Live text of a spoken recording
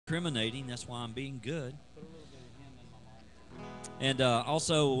incriminating. That's why I'm being good. And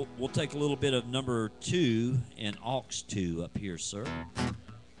also, we'll take a little bit of number 2 and aux 2 up here, sir.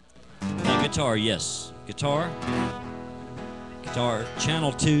 Guitar, yes. Guitar,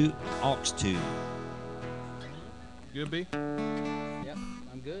 channel 2, aux 2. Good, B? Yep,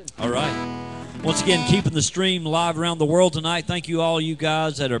 I'm good. All right. Once again, keeping the stream live around the world tonight. Thank you all you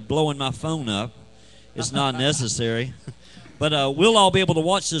guys that are blowing my phone up. It's not necessary. But we'll all be able to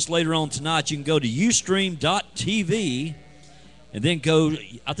watch this later on tonight. You can go to ustream.tv and then go,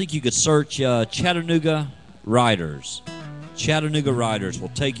 I think you could search Chattanooga Riders. Chattanooga Riders will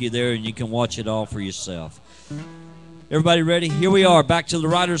take you there, and you can watch it all for yourself. Everybody ready? Here we are, back to the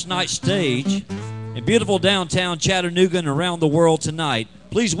Riders Night stage in beautiful downtown Chattanooga and around the world tonight.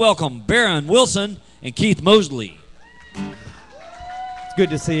 Please welcome Barron Wilson and Keith Mosley. It's good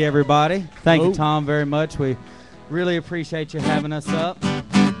to see everybody. Thank you, Tom, very much. We really appreciate you having us up.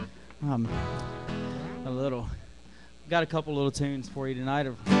 Got a couple little tunes for you tonight.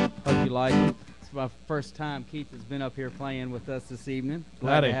 I hope you like it. It's my first time Keith has been up here playing with us this evening.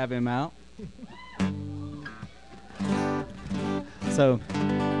 Glad to have him out. So,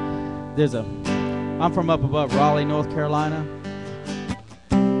 I'm from up above Raleigh, North Carolina,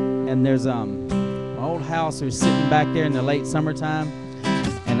 and there's an old house was sitting back there in the late summertime,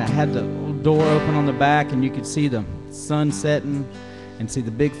 and I had the little door open on the back, and you could see the sun setting and see the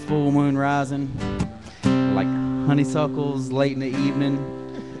big full moon rising, like honeysuckles late in the evening.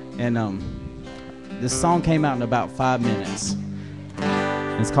 And this song came out in about 5 minutes.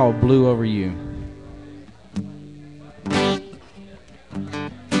 It's called Blue Over You.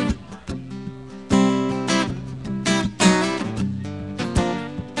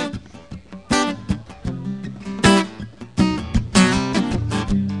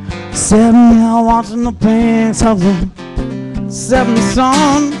 Sitting here watching the pinks of the setting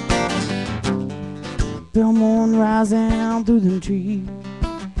sun, pale moon rising through the trees.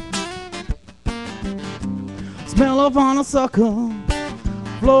 Smell of honeysuckle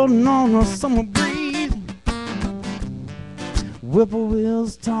floating on the summer breeze.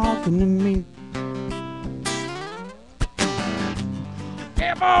 Whippoorwills talking to me.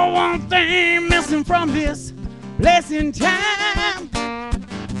 If one thing missing from this blessing time,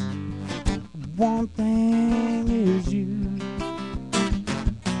 one thing is you.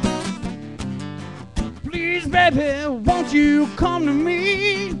 Please, baby, won't you come to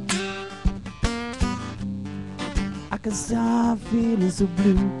me? I can start feeling so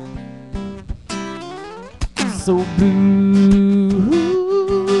blue, so blue,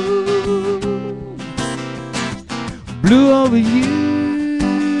 blue over you.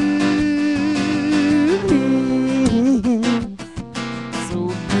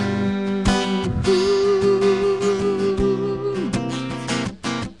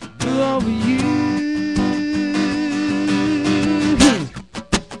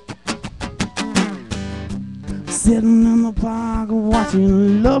 Sitting in the park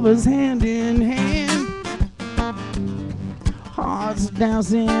watching lovers hand in hand, hearts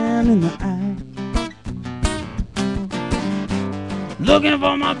dancing in the eye, looking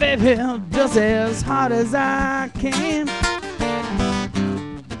for my baby just as hard as I can.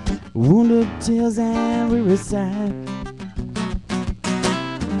 Wounded tears and weary sigh.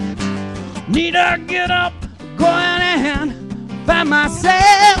 Need to get up, go out and find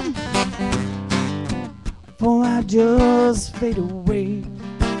myself, for I just fade away.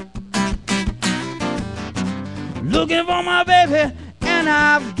 Looking for my baby and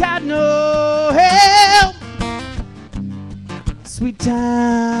I've got no help. Sweet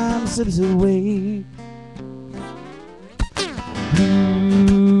time slips away. Blue,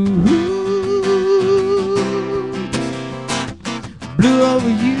 blue over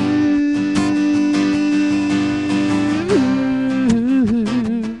you.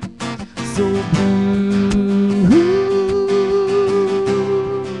 So blue,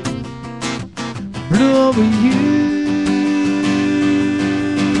 blue over you.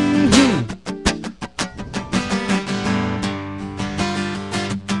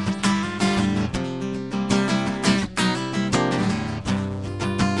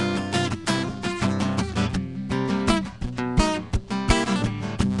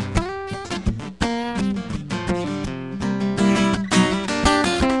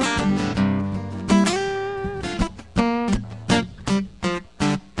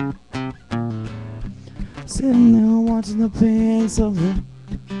 Sitting there watching the pinks of the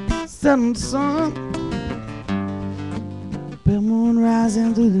setting sun, pale moon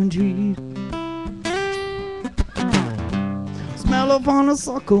rising through the trees. Smell of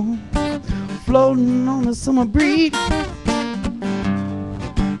honeysuckle floating on the summer breeze.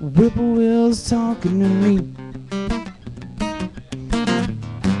 whippoorwill's talking to me.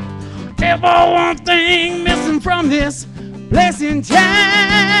 If one thing missing from this blessing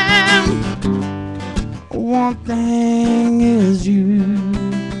time, one thing is you.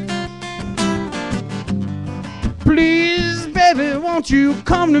 Please, baby, won't you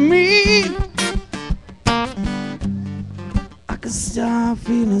come to me? I could start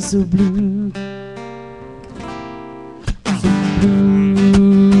feeling so blue. So blue.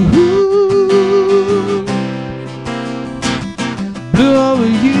 Blue over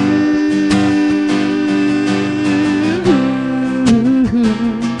you.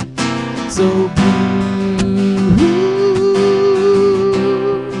 So blue.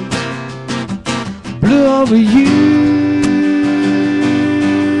 Blue over you.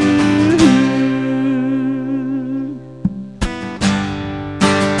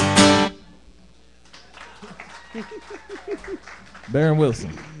 Barron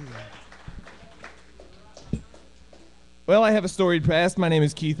Wilson. Well, I have a storied past. My name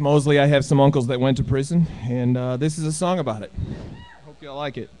is Keith Mosley. I have some uncles that went to prison, and this is a song about it. I hope y'all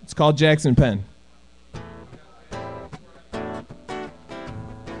like it. It's called Jackson Penn.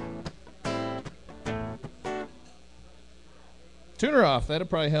 Tune her off. That'll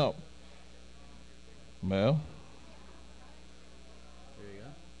probably help. Well. There you go.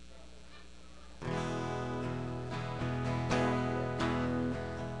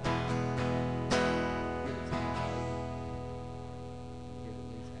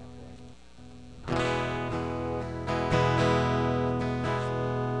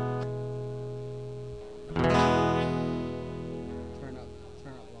 Turn up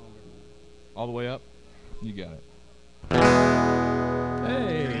longer. All the way up? You got it.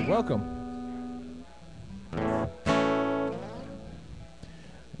 Hey, welcome.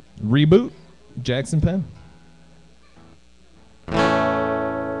 Reboot, Jackson Penn.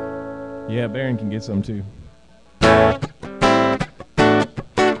 Yeah, Barron can get some too.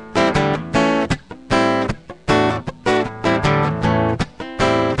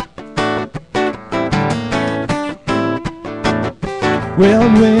 Well, I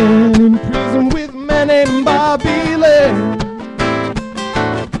went in prison with a man named Bobby Lee.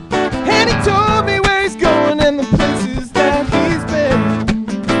 And he told me where he's going and the places that he's been.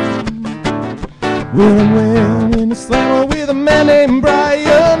 Well, I went in a slammer with a man named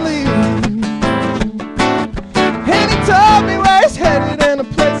Brian Lee. And he told me where he's headed and the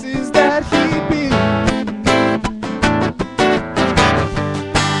places that he'd be.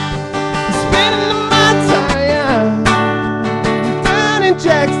 Spending my time down in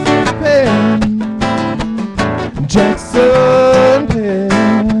Jackson Penn. Jackson Penn.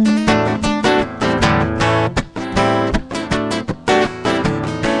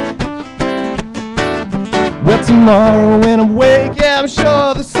 Well, tomorrow when I wake, yeah, I'm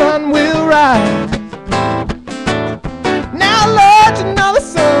sure the sun will rise. Now, Lord, you know the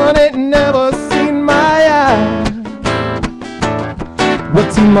sun ain't never seen my eyes.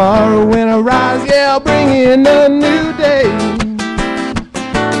 Well, tomorrow when I rise, yeah, I'll bring in a new day.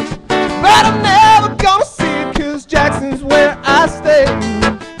 But I'm never gonna see it, 'cause Jackson's where I stay.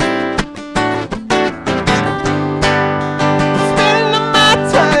 Spending my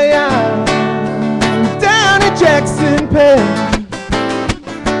time down in Jackson Penn.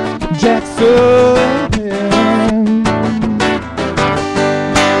 Jackson Penn.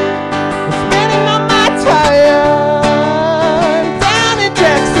 Spending all my time down in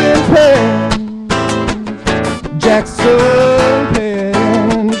Jackson Penn. Jackson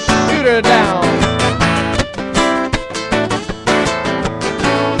Penn. Shoot her down.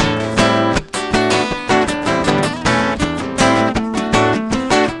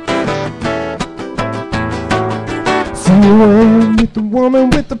 See you with the woman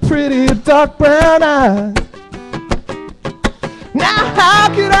with the pretty dark brown eyes. Now how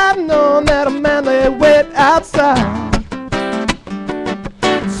could I have known that a man lay wet outside?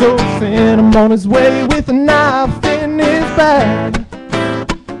 So sent him on his way with a knife in his bag.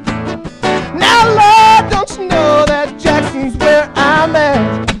 Now Lord, don't you know that Jackson's where I'm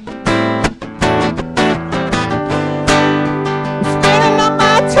at? I'm spending all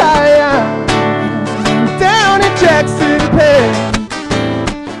my time down in Jackson Penn.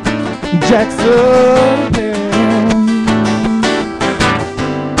 Jackson Penn.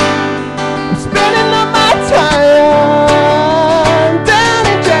 I'm spending all my time down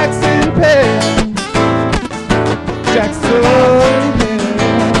in Jackson Penn. Jackson Penn.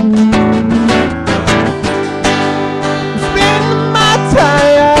 I'm spending my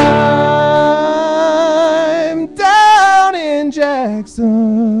time down in Jackson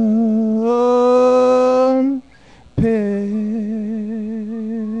Penn.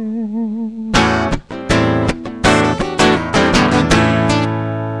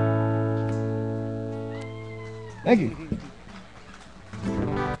 Thank you.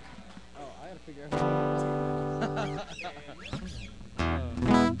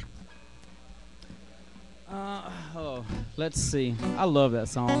 Let's see. I love that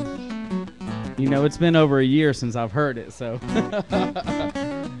song. You know, it's been over a year since I've heard it, so.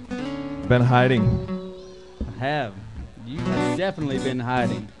 Been hiding. I have. You have definitely been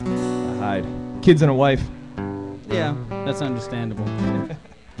hiding. I hide. Kids and a wife. Yeah, that's understandable.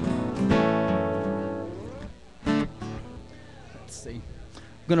 Let's see.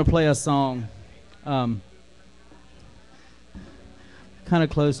 I'm gonna play a song, kind of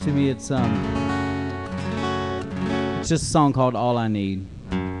close to me. It's just a song called "All I Need."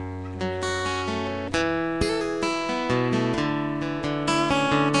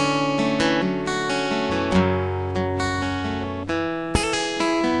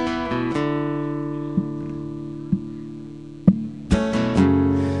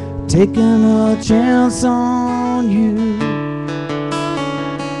 Taking a chance on you,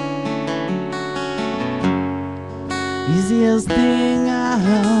 easiest thing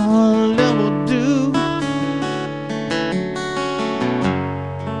I'll ever do.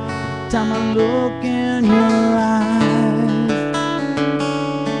 Time I look in your eyes,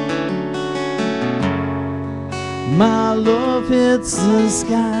 my love hits the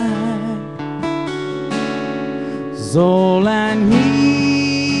sky. 'Cause all I need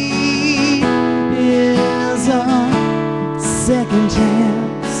is a second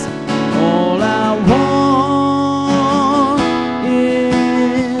chance. All I want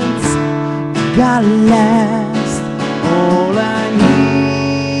is gotta last. All I need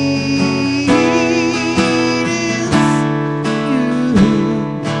is you.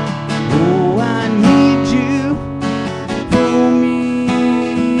 Oh, I need you for me.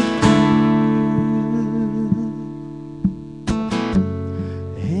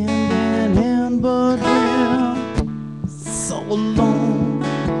 Hand in hand, but we're so alone.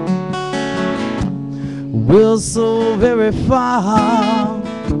 We're so very far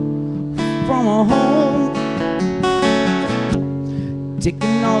from a home.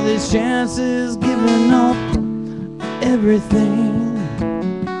 Taking all these chances, giving up everything.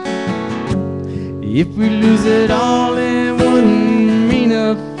 If we lose it all, it wouldn't mean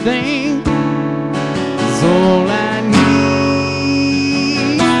a thing. 'Cause all I need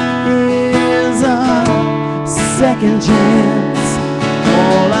is a second chance.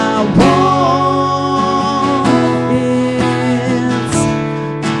 All I want is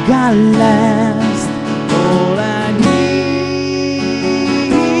gotta last. All I need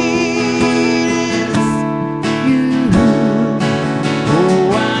is you. Oh,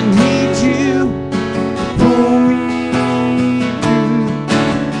 I need you for me too.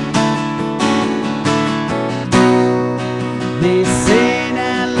 They say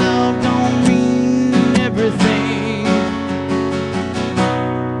that love don't mean everything,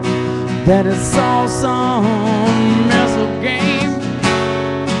 that it's all some mental game.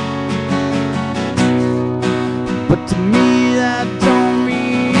 But to me that don't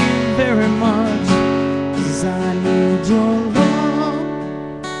mean very much, 'cause I need your love.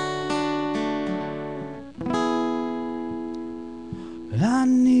 I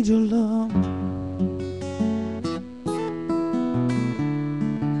need your love.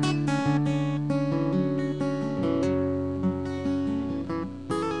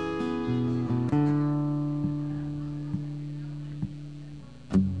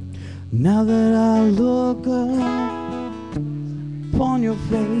 Now that I look upon your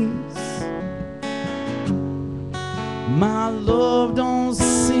face, my love don't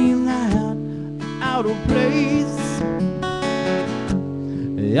seem that out of place.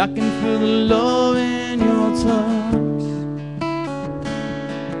 I can feel the love in your touch.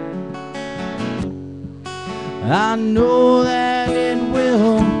 I know that it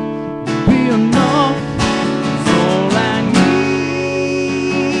will be enough. All I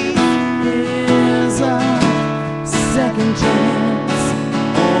need is a second chance.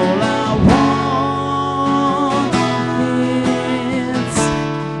 All I want is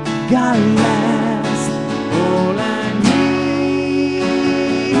gotta last. All I need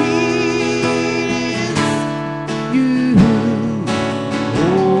is you.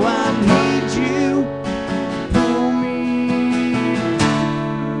 Oh, I need you for me.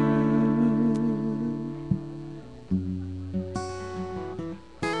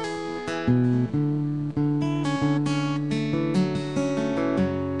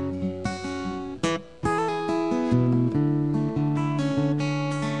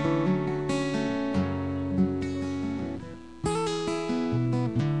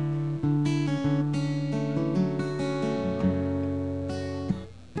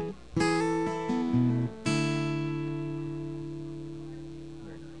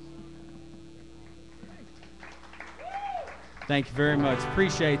 Thank you very much.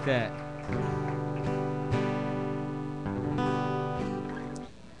 Appreciate that.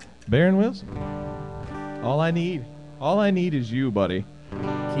 Barron Wilson. All I need is you, buddy.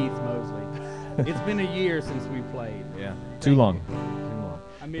 Keith Mosley. It's been a year since we played. Yeah. Too long.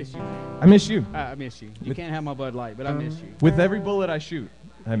 I miss you. I miss you. I miss you. You can't have my Bud Light, but I miss you. With every bullet I shoot,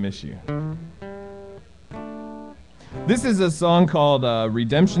 I miss you. This is a song called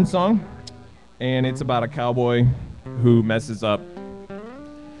Redemption Song, and it's about a cowboy who messes up,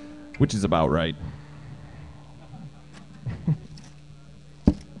 which is about right.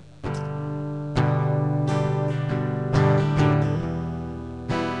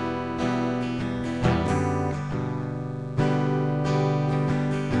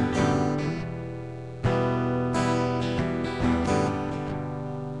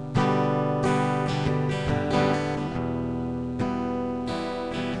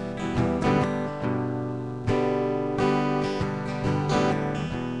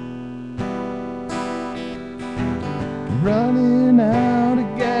 Running out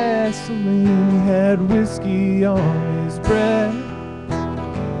of gasoline, had whiskey on his breath.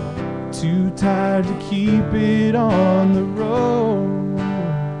 Too tired to keep it on the road.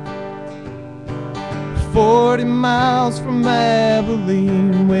 40 miles from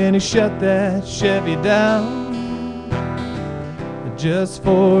Abilene when he shut that Chevy down. Just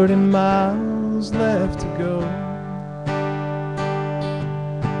 40 miles left to go.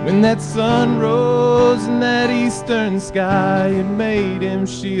 When that sun rose in that eastern sky, it made him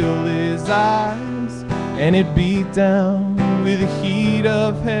shield his eyes, and it beat down with the heat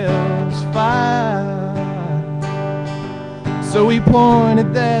of hell's fire. So he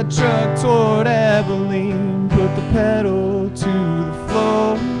pointed that truck toward Abilene, put the pedal to the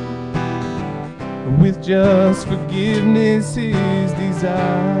floor, with just forgiveness his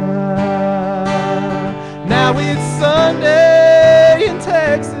desire. Now it's Sunday in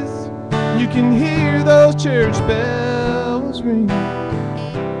Texas, you can hear those church bells ring,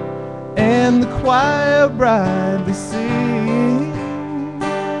 and the choir brightly sing.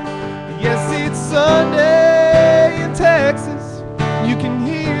 Yes, it's Sunday in Texas, you can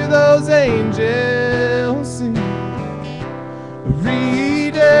hear those angels sing a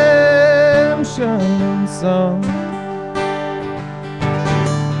redemption song.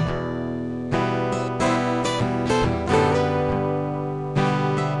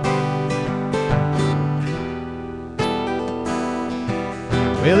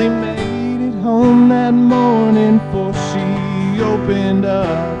 Well, he made it home that morning before she opened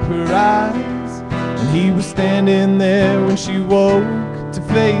up her eyes, and he was standing there when she woke to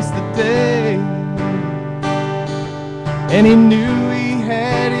face the day. And he knew he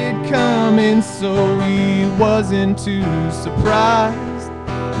had it coming, so he wasn't too surprised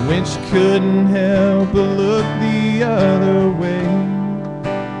when she couldn't help but look the other way.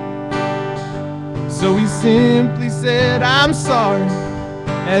 So he simply said, "I'm sorry,"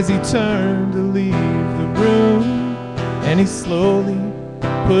 as he turned to leave the room, and he slowly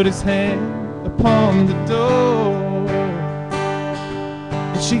put his hand upon the door.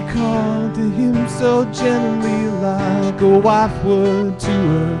 And she called to him so gently, like a wife would to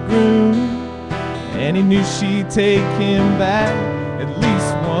her groom, and he knew she'd take him back at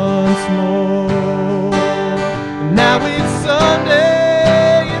least once more. And now it's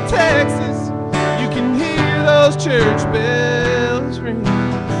Sunday in Texas, you can hear those church bells ring,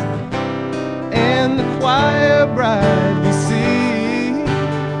 and the choir brightly sing.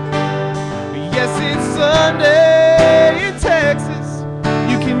 Yes, it's Sunday in Texas,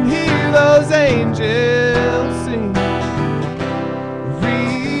 you can hear those angels sing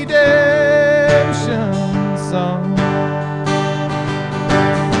redemption song.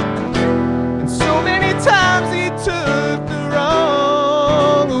 And so many times he took the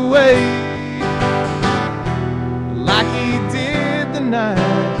wrong way, like he did the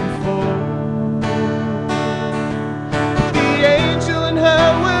night before.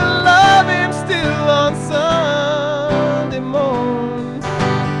 Her will love him still on Sunday morns.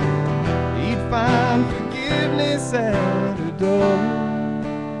 He'd find forgiveness at her door.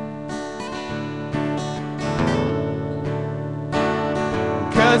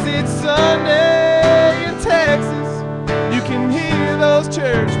 'Cause it's Sunday in Texas, you can hear those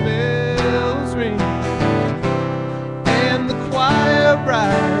church bells ring, and the choir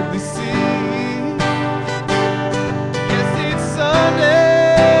brightly sing. Yes, it's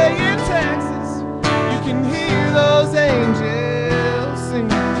Sunday in Texas, you can hear those angels sing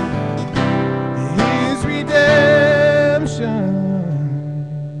his redemption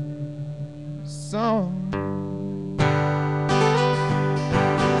song.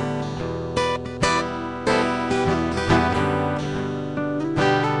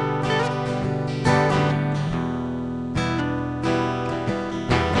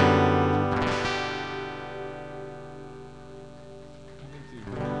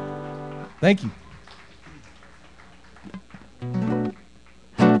 Thank you.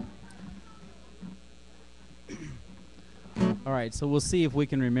 All right, so we'll see if we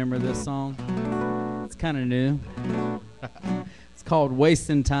can remember this song. It's kind of new. It's called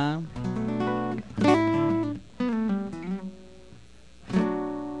Wasting Time.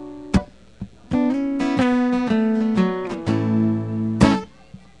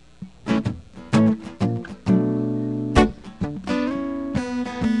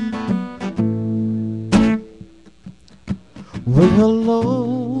 Well,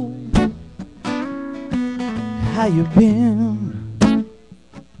 hello, how you been?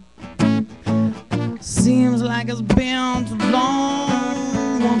 Seems like it's been too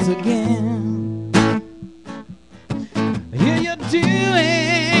long once again. Here you're doing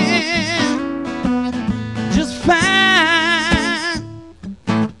just fine.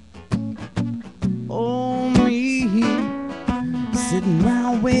 Oh, me, sitting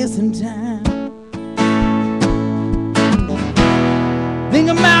around wasting time. Think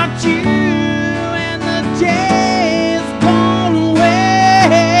about you and the days gone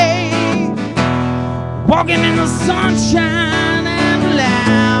away, walking in the sunshine and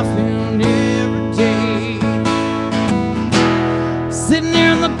laughing every day, sitting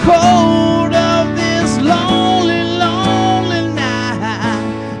here in the cold of this lonely, lonely night,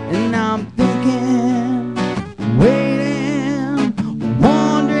 and I'm thinking, waiting,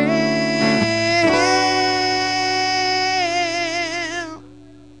 wondering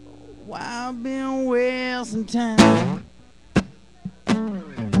why I've been wasting time.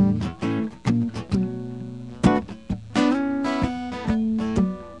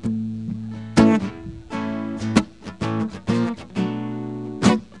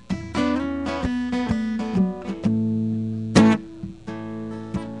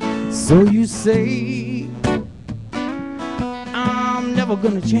 So you say I'm never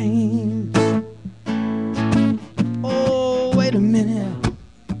gonna change. Oh, wait a minute,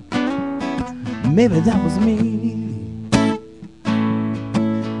 maybe that was me.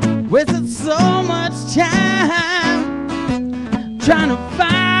 Wasted so much time trying to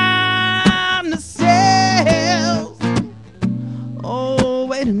find the cells. Oh,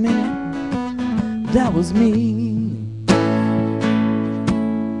 wait a minute, that was me.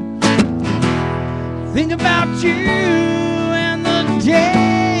 Think about you and the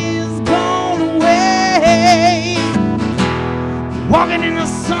days gone away, walking in the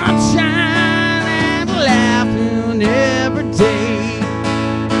sunshine and laughing every day,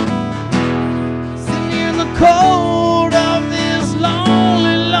 sitting here in the cold of this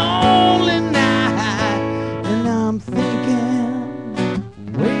lonely, lonely night, and I'm thinking,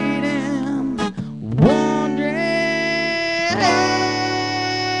 waiting, wondering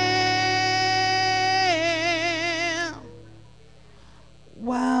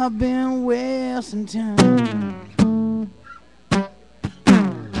why I've been wasting time.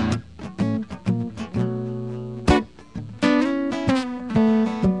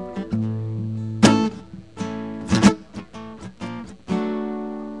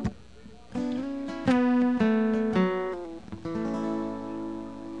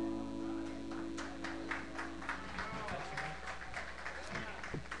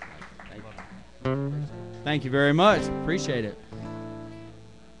 Thank you very much. Appreciate it.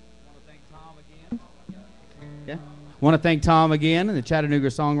 Yeah. Want to thank Tom again and the Chattanooga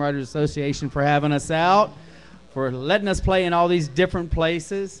Songwriters Association for having us out, for letting us play in all these different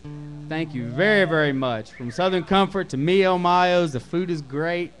places. Thank you very, very much. From Southern Comfort to Mio Mayo's, the food is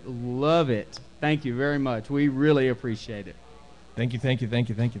great. Love it. Thank you very much. We really appreciate it. Thank you, thank you, thank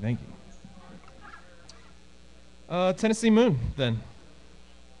you, thank you, thank you. Tennessee Moon, then.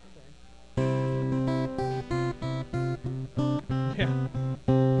 Yeah.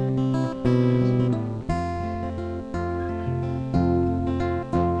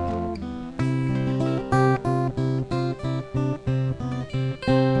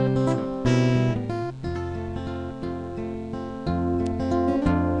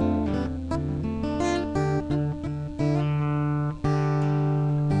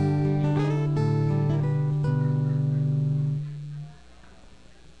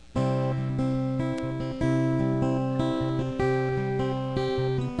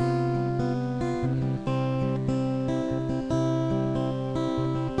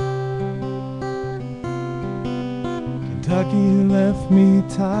 Kentucky left me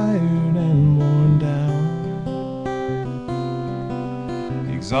tired and worn down,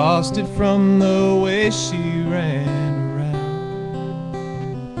 exhausted from the way she ran around,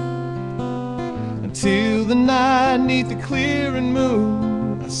 until the night neath the clearing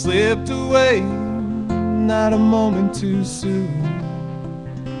moon I slipped away, not a moment too soon.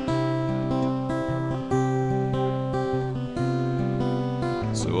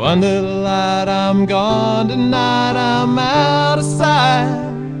 So under the light I'm gone tonight, I'm out of sight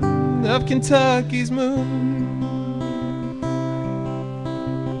of Kentucky's moon.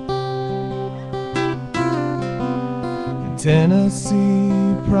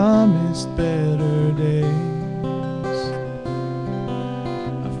 Tennessee promised better days.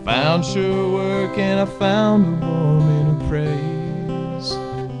 I found sure work and I found a woman who prays.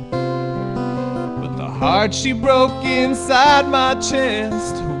 But the heart she broke inside my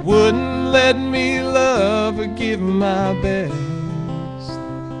chest wouldn't let me love or give my best.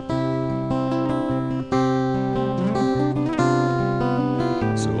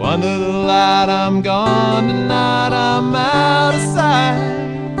 So under the light I'm gone tonight, I'm out of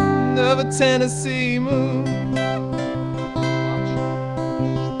sight of a Tennessee moon.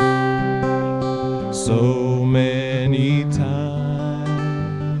 So many times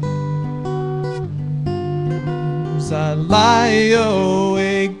I lie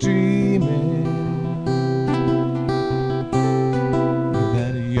awake dreaming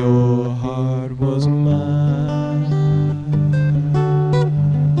that your heart was mine,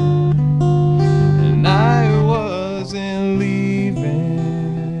 and I wasn't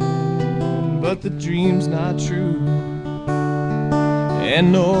leaving, but the dream's not true,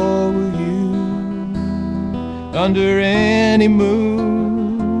 and nor will you under any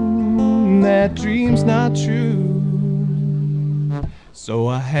moon. That dream's not true. So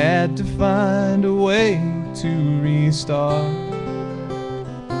I had to find a way to restart,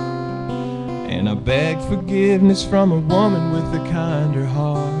 and I begged forgiveness from a woman with a kinder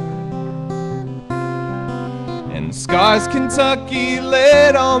heart. And the scars Kentucky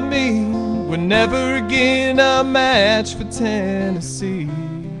laid on me were never again a match for Tennessee.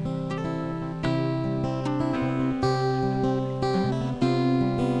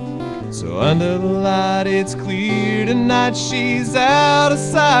 So under the light it's clear tonight, she's out of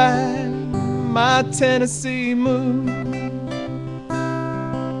sight, my Tennessee moon.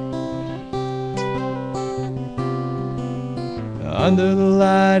 Under the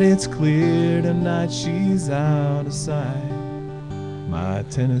light it's clear tonight, she's out of sight, my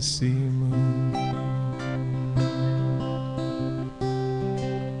Tennessee moon.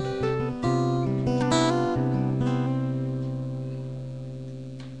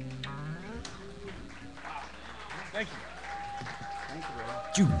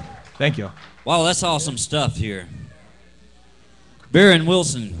 Thank you. Wow, that's awesome stuff here. Barron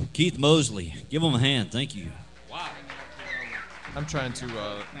Wilson, Keith Mosley. Give them a hand. Thank you. Wow. I'm trying to...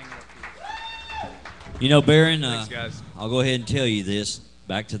 You know, Barron, Thanks, guys. I'll go ahead and tell you this.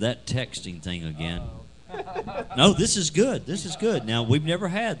 Back to that texting thing again. No, this is good. This is good. Now, we've never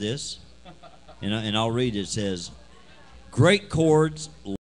had this. And I'll read it. It says, great chords.